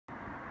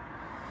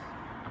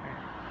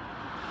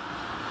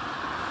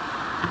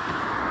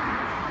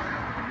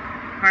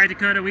right,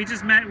 Dakota, we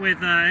just met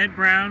with Ed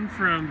Brown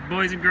from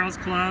Boys and Girls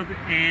Club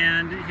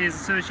and his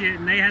associate,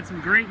 and they had some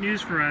great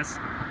news for us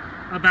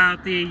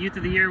about the Youth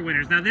of the Year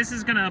winners. Now, this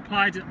is going to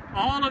apply to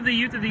all of the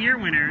Youth of the Year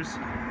winners,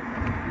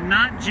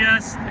 not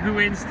just who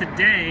wins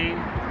today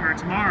or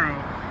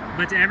tomorrow,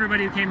 but to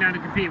everybody who came down to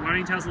compete. Why don't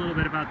you tell us a little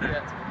bit about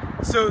that?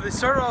 Yeah. So they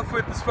started off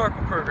with the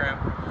Sparkle program,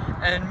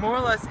 and more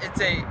or less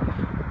it's a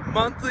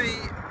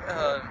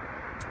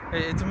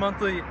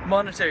monthly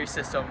monetary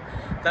system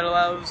that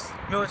allows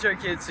military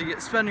kids to get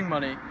spending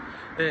money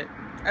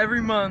every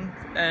month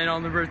and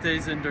on their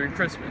birthdays and during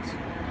Christmas.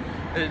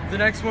 The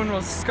next one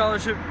was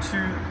scholarship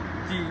to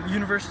the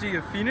University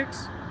of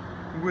Phoenix,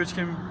 which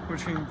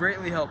can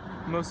greatly help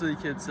most of the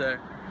kids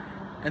there.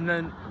 And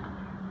then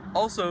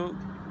also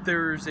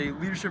there's a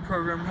leadership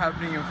program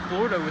happening in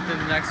Florida within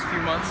the next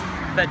few months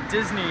that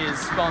Disney is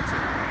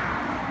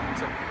sponsoring.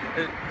 So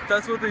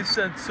that's what they've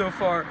said so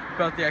far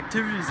about the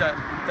activities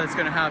that's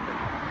going to happen.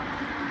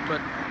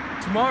 But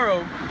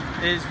tomorrow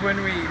is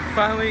when we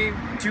finally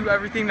do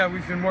everything that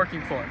we've been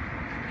working for.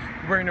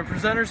 We're going to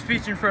present our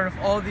speech in front of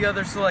all the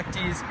other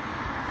selectees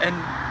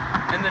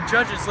and the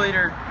judges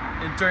later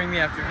during the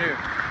afternoon.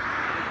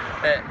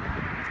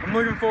 I'm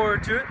looking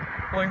forward to it.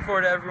 Looking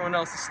forward to everyone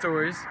else's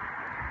stories.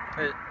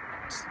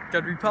 It's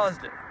got to be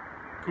positive.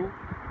 Cool.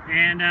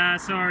 And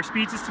so our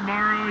speech is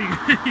tomorrow. You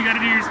got to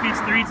do your speech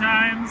 3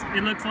 times,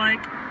 it looks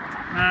like.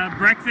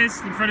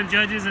 Breakfast in front of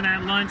judges and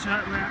at lunch.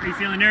 Are you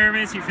feeling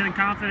nervous? Are you feeling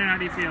confident? How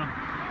do you feel?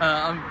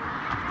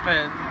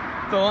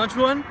 The lunch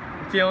one,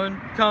 I'm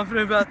feeling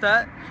confident about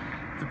that.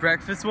 The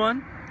breakfast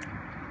one,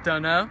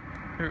 don't know.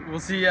 We'll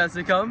see as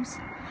it comes.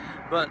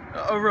 But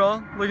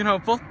overall, looking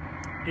hopeful.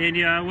 And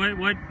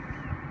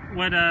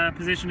what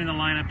position in the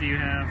lineup do you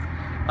have?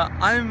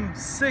 I'm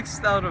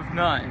 6th out of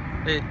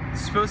 9.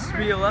 It's supposed to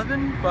be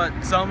 11, but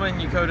Zama and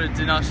Dakota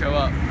did not show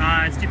up.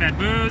 It's too bad.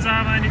 Boo,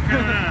 Zama and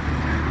Dakota.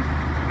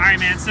 Alright,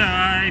 man, so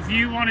if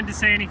you wanted to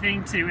say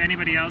anything to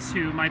anybody else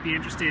who might be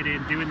interested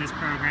in doing this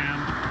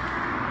program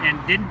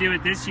and didn't do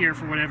it this year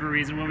for whatever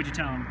reason, what would you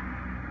tell them?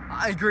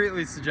 I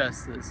greatly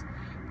suggest this.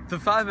 The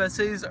 5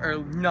 essays are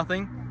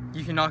nothing.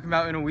 You can knock them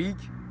out in a week.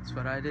 That's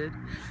what I did.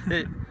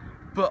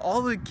 But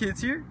all the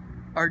kids here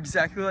are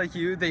exactly like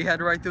you. They had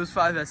to write those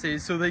 5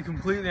 essays, so they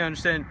completely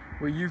understand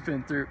what you've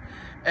been through.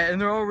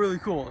 And they're all really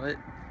cool.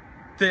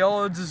 They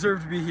all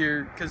deserve to be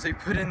here because they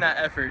put in that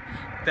effort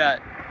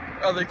that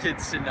other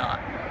kids did not.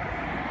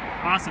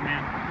 Awesome,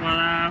 man.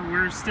 Well,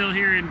 we're still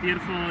here in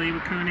beautiful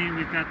Iwakuni.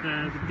 We've got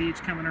the beach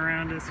coming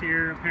around us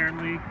here,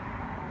 apparently.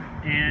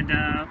 And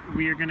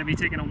we are going to be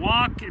taking a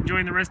walk,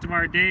 enjoying the rest of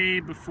our day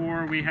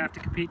before we have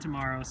to compete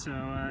tomorrow. So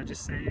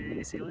just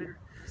say, see you later.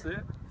 See ya.